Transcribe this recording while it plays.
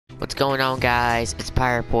What's going on, guys? It's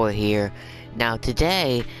Pirate Boy here. Now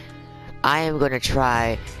today I am going to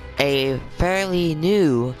try a fairly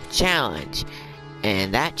new challenge,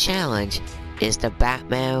 and that challenge is the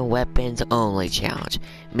Batman weapons only challenge,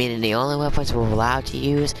 meaning the only weapons we're allowed to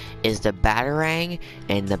use is the Batarang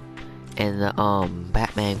and the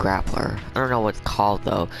Batman grappler. I don't know what it's called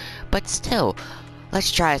though, but still,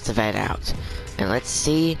 let's try this event out and let's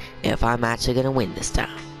see if I'm actually gonna win this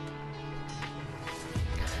time.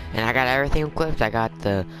 And I got everything equipped. I got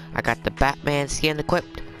the Batman skin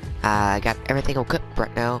equipped. I got everything equipped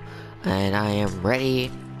right now, and I am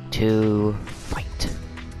ready to fight.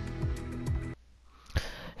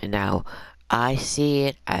 And now, I see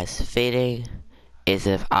it as fitting is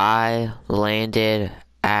if I landed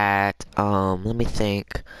at let me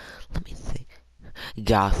think,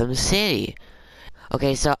 Gotham City.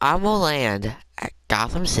 Okay, so I'm gonna land at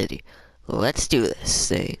Gotham City. Let's do this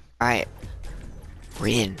thing. All right.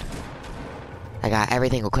 We're in. I got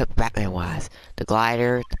everything equipped Batman wise. The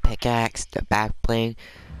glider, the pickaxe, the back bling,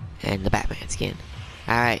 and the Batman skin.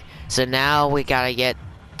 Alright, so now we gotta get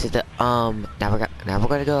to the now we're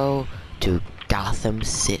gonna go to Gotham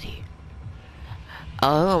City.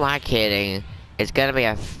 Oh, who am I kidding? It's gonna be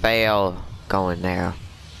a fail going there.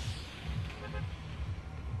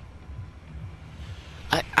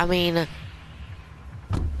 I mean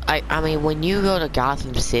when you go to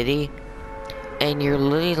Gotham City and you're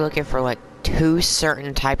literally looking for like 2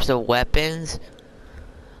 certain types of weapons,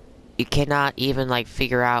 you cannot even like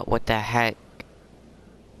figure out what the heck,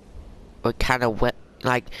 what kind of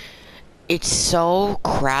like, it's so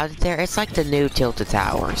crowded there. It's like the new Tilted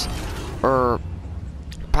Towers, or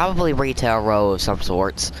probably Retail Row of some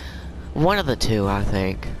sorts. One of the two, I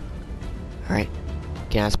think. Alright,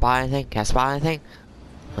 can I spot anything? Can I spot anything?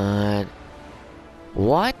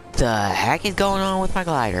 What the heck is going on with my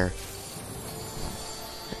glider?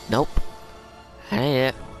 Nope. I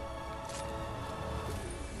ain't it.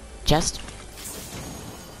 Chest.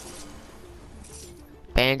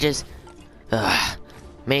 Bandages. Ugh.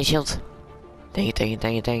 Mini shields. Dang it, dang it,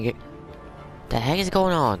 dang it, dang it. The heck is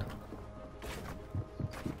going on?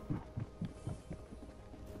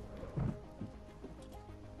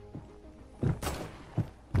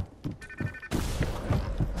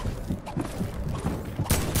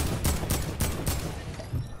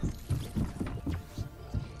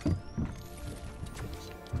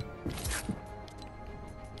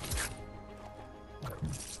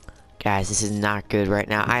 Guys, this is not good right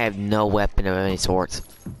now. I have no weapon of any sorts.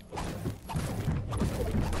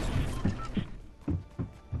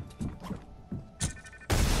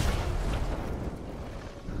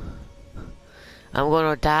 I'm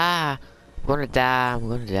gonna die. I'm gonna die. I'm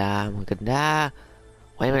gonna die. I'm gonna die.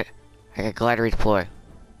 Wait a minute. I got glider redeploy.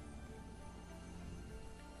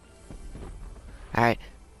 Alright.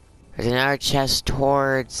 There's another chest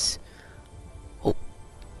towards...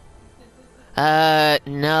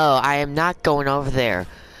 no, I am not going over there.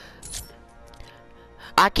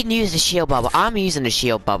 I can use the shield bubble. I'm using the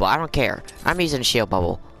shield bubble. I don't care. I'm using the shield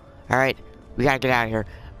bubble. Alright, we gotta get out of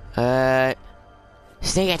here.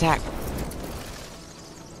 Sneak attack.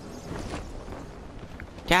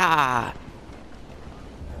 Yeah.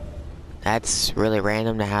 That's really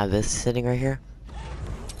random to have this sitting right here.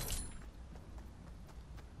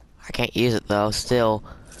 I can't use it though, still.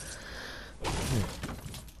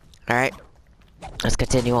 Alright. Let's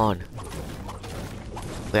continue on.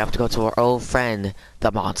 We have to go to our old friend,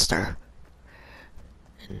 the monster.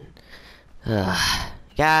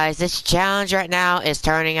 Guys, this challenge right now is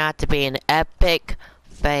turning out to be an epic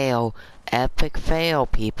fail. Epic fail,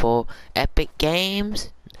 people. Epic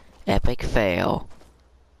games, epic fail.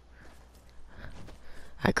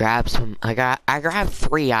 I grabbed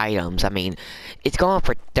 3 items. I mean,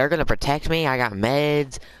 they're gonna protect me. I got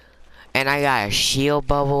meds, and I got a shield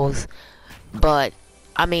bubbles. But,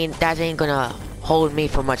 I mean, that ain't gonna hold me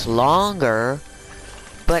for much longer.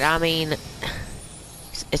 But, I mean,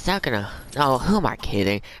 it's not gonna... No, who am I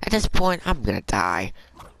kidding? At this point, I'm gonna die.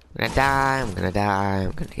 I'm gonna die, I'm gonna die,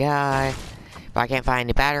 I'm gonna die. If I can't find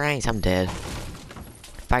any batarangs, I'm dead.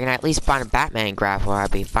 If I can at least find a Batman grappler,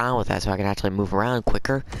 I'd be fine with that, so I can actually move around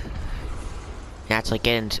quicker. And actually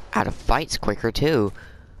get out of fights quicker, too.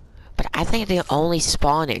 But I think they only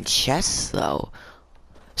spawn in chests, though.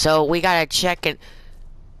 So we gotta check it.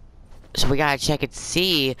 So we gotta check and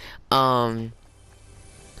see. So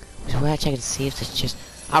we gotta check and see if it's just.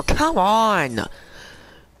 Oh, come on!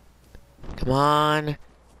 Come on!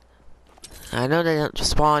 I know they don't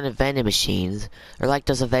spawn in vending machines. They're like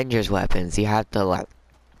those Avengers weapons. You have to like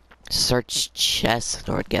search chests in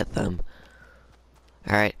order to get them.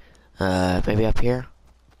 All right. Maybe up here.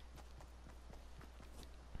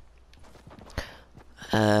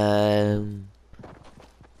 Um.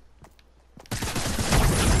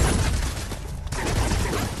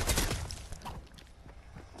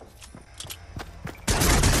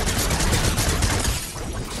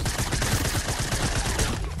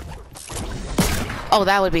 Oh,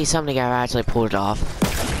 that would be something I actually pulled it off.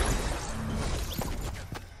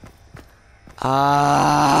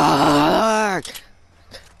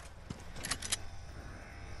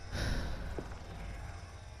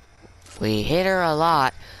 We hit her a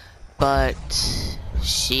lot, but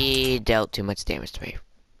she dealt too much damage to me.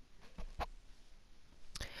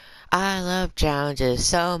 I love challenges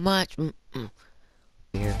so much.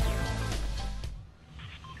 Here.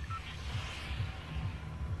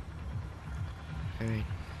 Alright.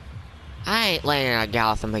 I ain't landing at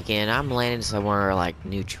Gotham again. I'm landing somewhere like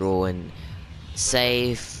neutral and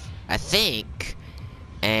safe, I think.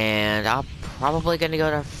 And I'm probably gonna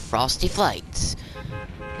go to Frosty Flights.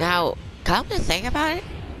 Now, come to think about it,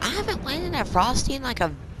 I haven't landed at Frosty in like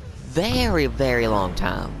a very, very long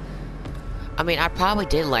time. I mean, I probably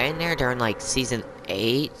did land there during like season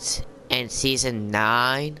 8 and season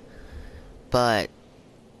 9, but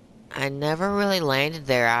I never really landed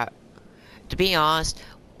there. To be honest,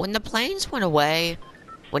 when the planes went away,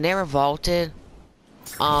 when they were vaulted,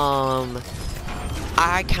 I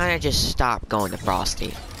kind of just stopped going to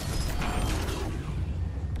Frosty.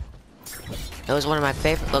 It was one of my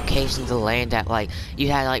favorite locations to land at. Like, you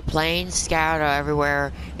had like planes scattered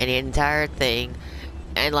everywhere in the entire thing,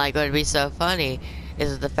 and like what would be so funny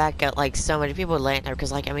is the fact that like so many people would land there,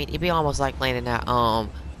 because like I mean it'd be almost like landing at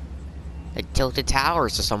like Tilted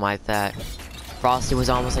Towers or something like that. Frosty was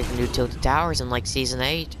almost like the new Tilted Towers in like season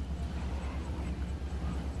 8.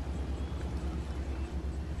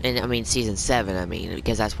 And I mean season 7, I mean,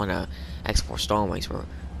 because that's when X4 Stormwings were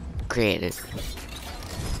created.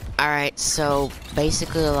 Alright, so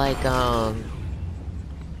basically like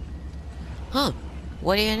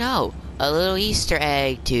what do you know? A little Easter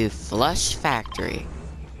egg to SHAREfactory.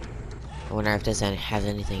 I wonder if this has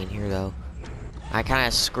anything in here though. I kinda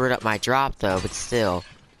screwed up my drop though, but still.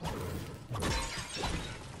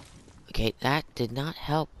 Okay, that did not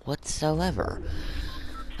help whatsoever.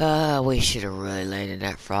 We should have really landed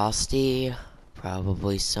at Frosty.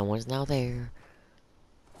 Probably someone's now there.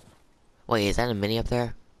 Wait, is that a mini up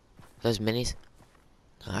there? Those minis?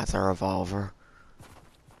 Oh, that's a revolver.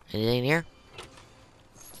 Anything here?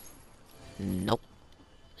 Nope.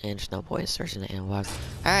 And there's no point in searching the ammo box.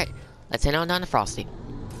 Alright, let's head on down to Frosty.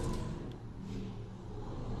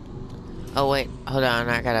 Oh wait, hold on,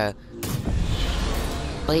 I gotta...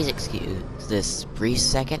 Please excuse this brief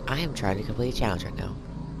second. I am trying to complete a challenge right now.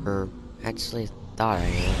 Or, actually thought I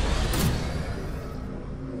am.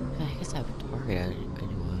 I guess I have a target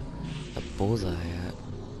anyway. A bullseye at.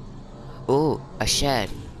 Ooh, a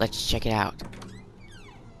shed. Let's check it out.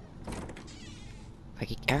 If I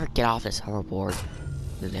could ever get off this hoverboard,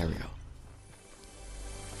 then there we go.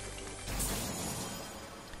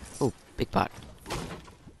 Ooh, big pot.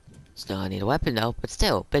 Still I need a weapon though, but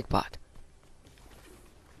still, big pot.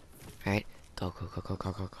 Alright, go, go, go, go,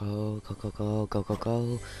 go, go, go, go, go, go, go, go,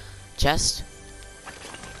 go. Chest.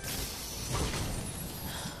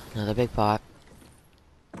 Another big pot.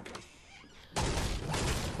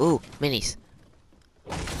 Ooh, minis.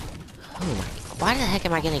 Oh my, why the heck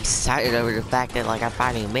am I getting excited over the fact that like I'm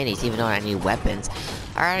finding minis even though I need weapons?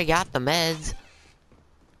 I already got the meds.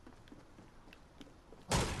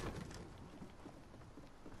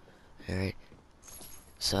 Alright.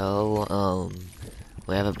 So,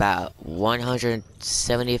 we have about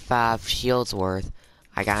 175 shields worth.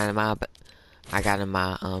 I got in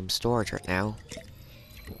my storage right now.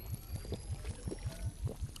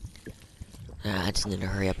 I just need to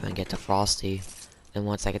hurry up and get to Frosty. And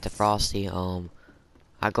once I get to Frosty, I'll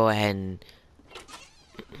go ahead and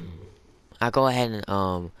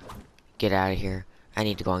get out of here. I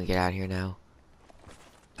need to go and get out of here now.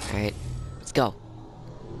 Alright, let's go.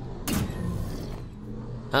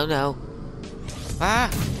 Oh no.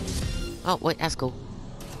 Ah! Oh, wait, that's cool.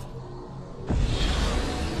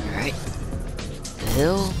 Alright. The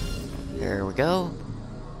hill. There we go.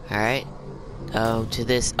 Alright. To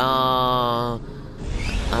this, up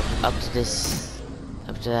to this,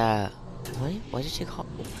 up to that, what did you call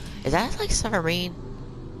it? Is that like submarine?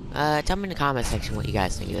 Tell me in the comment section what you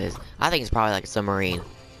guys think it is. I think it's probably like a submarine.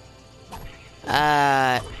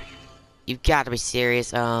 You've got to be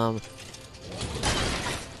serious, okay,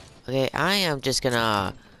 I am just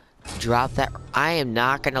gonna drop that. I am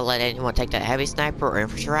not gonna let anyone take that heavy sniper or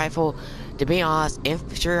infantry rifle. To be honest,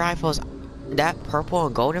 infantry rifles, that purple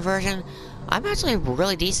and golden version, I'm actually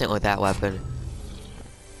really decent with that weapon.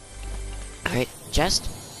 Alright, chest.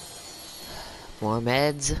 More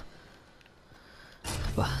meds.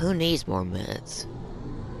 But who needs more meds?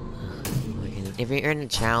 If you're in a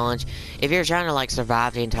challenge, if you're trying to like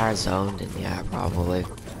survive the entire zone, then yeah, probably.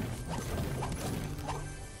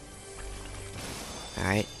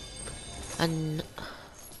 Alright. And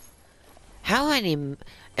how many am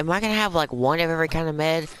I gonna have? Like one of every kind of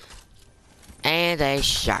med? And a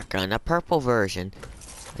shotgun, a purple version.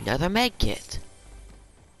 Another med kit.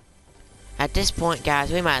 At this point,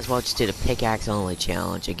 guys, we might as well just do the pickaxe only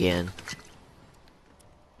challenge again.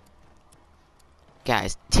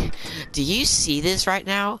 Guys, do you see this right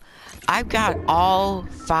now? I've got all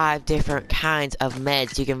 5 different kinds of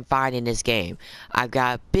meds you can find in this game. I've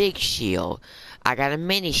got a big shield. I got a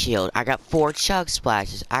mini shield. I got 4 chug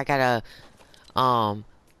splashes. I got a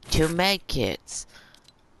 2 med kits.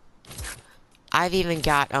 I've even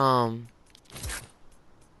got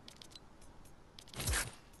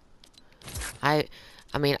I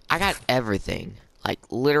mean, I got everything. Like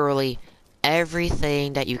literally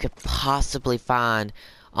everything that you could possibly find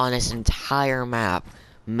on this entire map,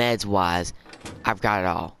 meds wise. I've got it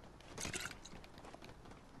all.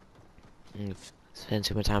 Spend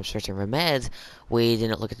too much time searching for meds, we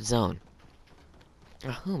didn't look at the zone.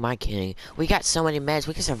 Oh, who am I kidding? We got so many meds,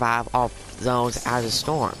 we can survive all zones out of the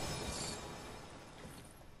storm.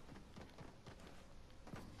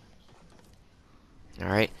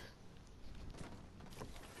 Alright.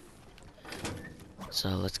 So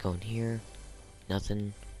let's go in here.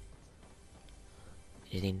 Nothing.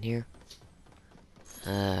 Anything in here?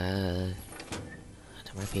 There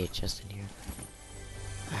might be a chest in here.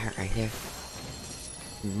 Alright, right there.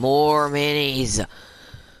 More minis!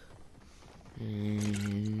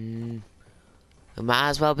 We might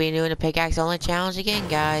as well be doing a pickaxe only challenge again,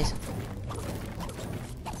 guys.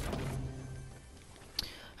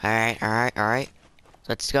 Alright, alright, alright.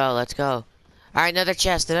 Let's go, let's go. Alright, another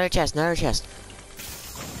chest, another chest, another chest.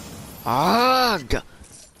 Ugh!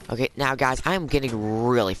 Okay, now guys, I'm getting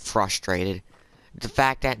really frustrated. The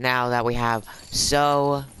fact that now that we have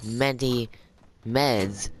so many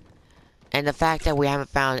meds, and the fact that we haven't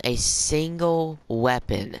found a single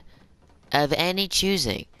weapon of any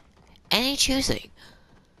choosing. Any choosing.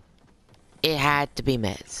 It had to be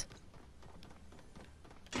meds.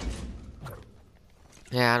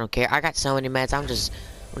 Yeah, I don't care. I got so many meds, I'm just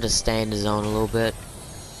staying in the zone a little bit.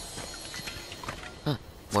 Huh,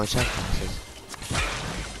 more chest classes.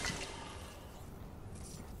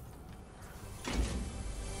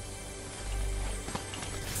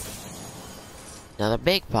 Another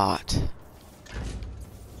big pot.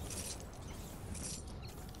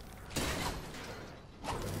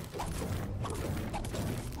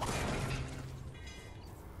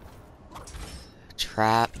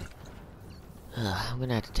 Trap. I'm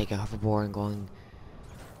gonna have to take a hoverboard and going.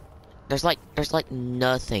 There's like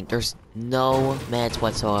nothing. There's no meds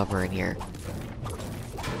whatsoever in here.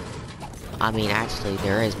 I mean, actually,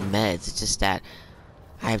 there is meds. It's just that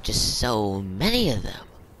I have just so many of them.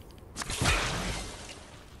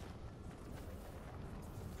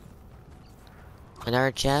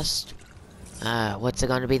 Another chest. What's it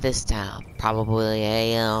gonna be this time? Probably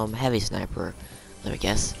a heavy sniper. Let me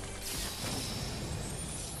guess.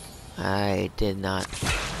 I did not.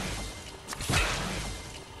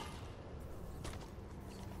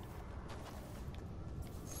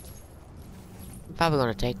 I'm probably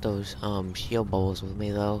gonna take those shield bowls with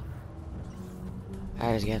me though.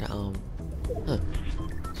 I just get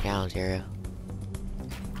challenge area.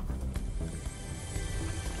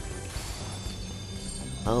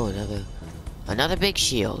 Oh, another big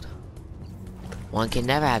shield. One can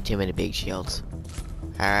never have too many big shields.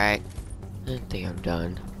 Alright. I think I'm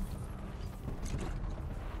done.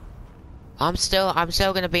 I'm still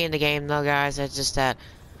gonna be in the game though, guys. It's just that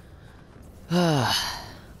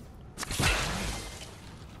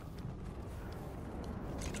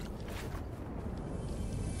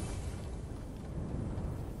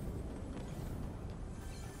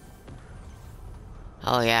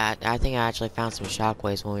oh yeah, I think I actually found some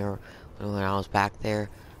shockwaves when I was back there.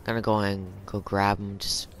 Gonna go and go grab them,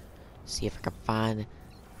 just see if I can find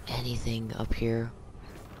anything up here.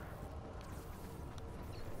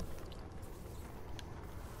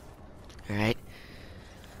 All right.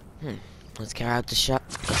 Let's grab the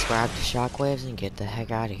shockwaves and get the heck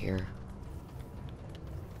out of here.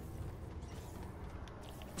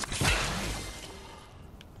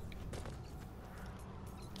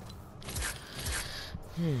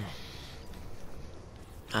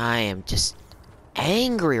 I am just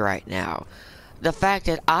angry right now. The fact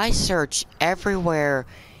that I search everywhere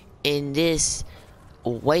in this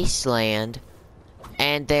wasteland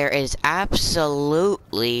and there is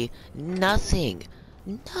absolutely nothing.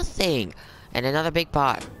 Nothing. And another big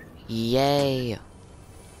pot. Yay.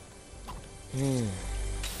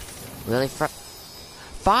 Really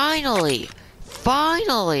finally!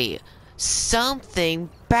 Finally! Something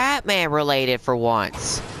Batman related for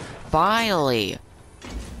once. Finally.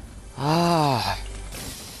 Ah.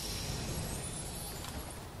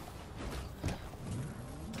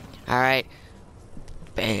 Alright.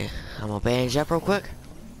 I'm gonna bandage up real quick.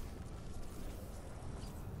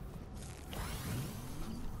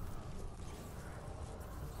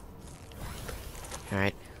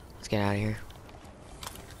 Alright. Let's get out of here.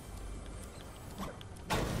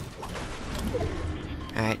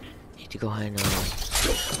 Alright. Need to go ahead and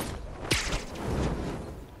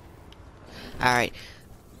Alright.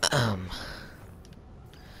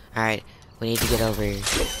 Alright. We need to get over here.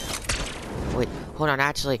 Wait, hold on,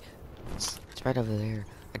 actually. It's right over there.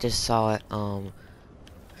 I just saw it,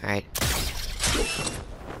 Alright.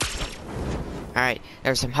 Alright,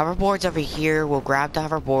 there's some hoverboards over here. We'll grab the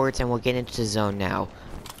hoverboards and we'll get into the zone now.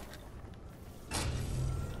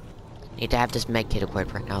 Need to have this med kit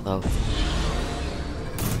equipped right now, though.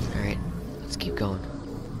 Alright, let's keep going.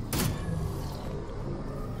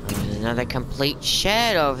 There's another complete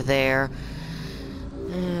shed over there.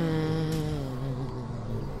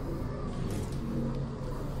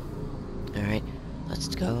 Alright, let's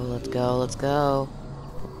go, let's go, let's go.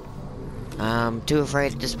 I'm too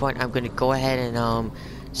afraid at this point. I'm gonna go ahead and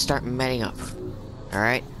start medding up.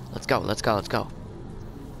 Alright, let's go, let's go, let's go.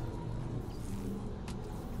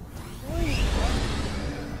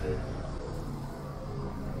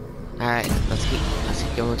 Alright, let's keep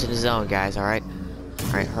going to the zone, guys, alright?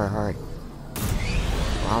 Alright, hurry, hurry.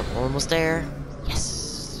 Well, we're almost there.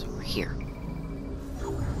 Yes, we're here.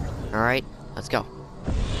 Alright, let's go.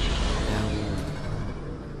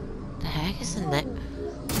 The heck is the next?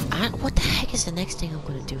 What the heck is the next thing I'm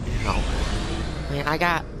gonna do now? I mean, I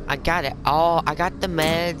got it all. I got the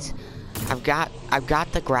meds. I've got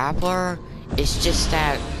the grappler. It's just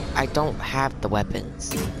that I don't have the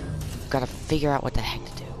weapons. I've got to figure out what the heck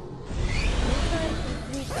to do.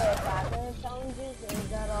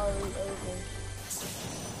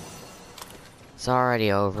 It's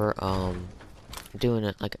already over. I'm doing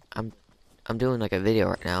it like I'm doing like a video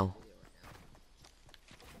right now.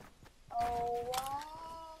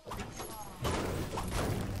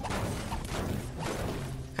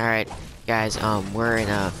 Alright, guys, we're in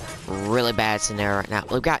a really bad scenario right now.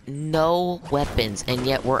 We've got no weapons, and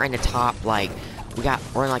yet we're in the top, like,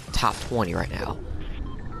 we're in, like, the top 20 right now.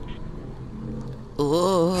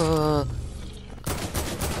 Ooh.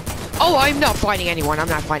 Oh, I'm not fighting anyone. I'm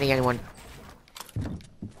not fighting anyone.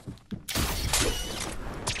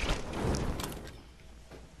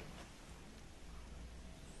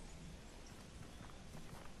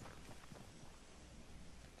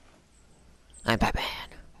 I'm Batman.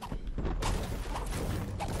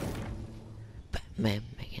 Batman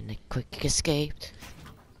making a quick escape.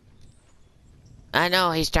 I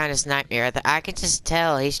know he's trying to snipe me. I can just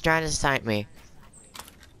tell he's trying to snipe me.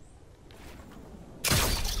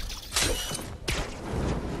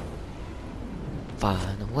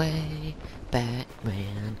 Find a way,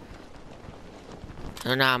 Batman. I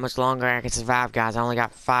don't know how much longer I can survive, guys. I only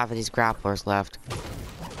got 5 of these grapplers left.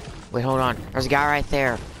 Wait, hold on. There's a guy right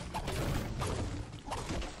there.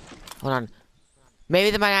 Hold on.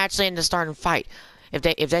 Maybe they might actually end up starting a fight.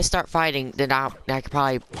 If they start fighting, then I could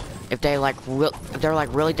probably, if they're like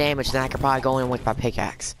really damaged, then I could probably go in with my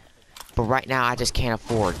pickaxe. But right now I just can't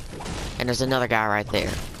afford. And there's another guy right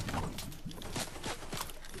there.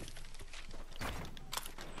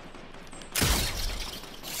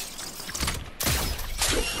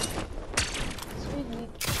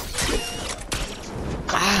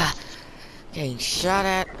 Ah! Getting shot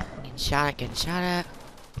at. Getting shot at.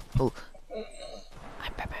 Oh.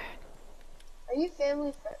 I'm Batman. Are you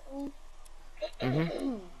family friendly?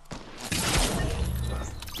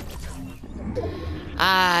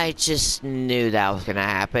 I just knew that was gonna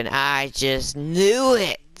happen. I just knew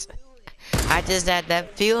it. I just had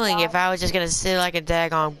that feeling if I was just gonna sit like a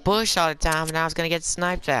daggone bush all the time and I was gonna get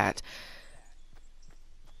sniped at.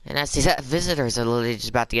 And I see that visitors are literally just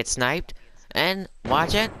about to get sniped. And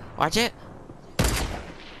watch it. Watch it.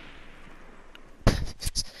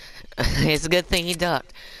 It's a good thing he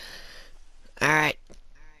ducked. Alright.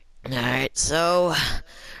 Alright, so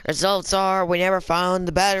results are we never found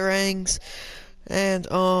the batarangs. And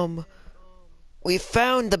we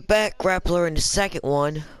found the bat grappler in the second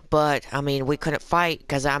one, but I mean we couldn't fight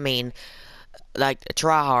because I mean like the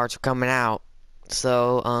tryhards were coming out.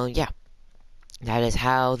 So yeah. That is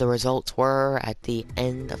how the results were at the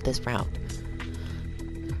end of this round.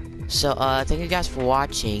 So, thank you guys for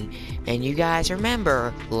watching, and you guys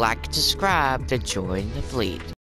remember, like and subscribe to join the fleet.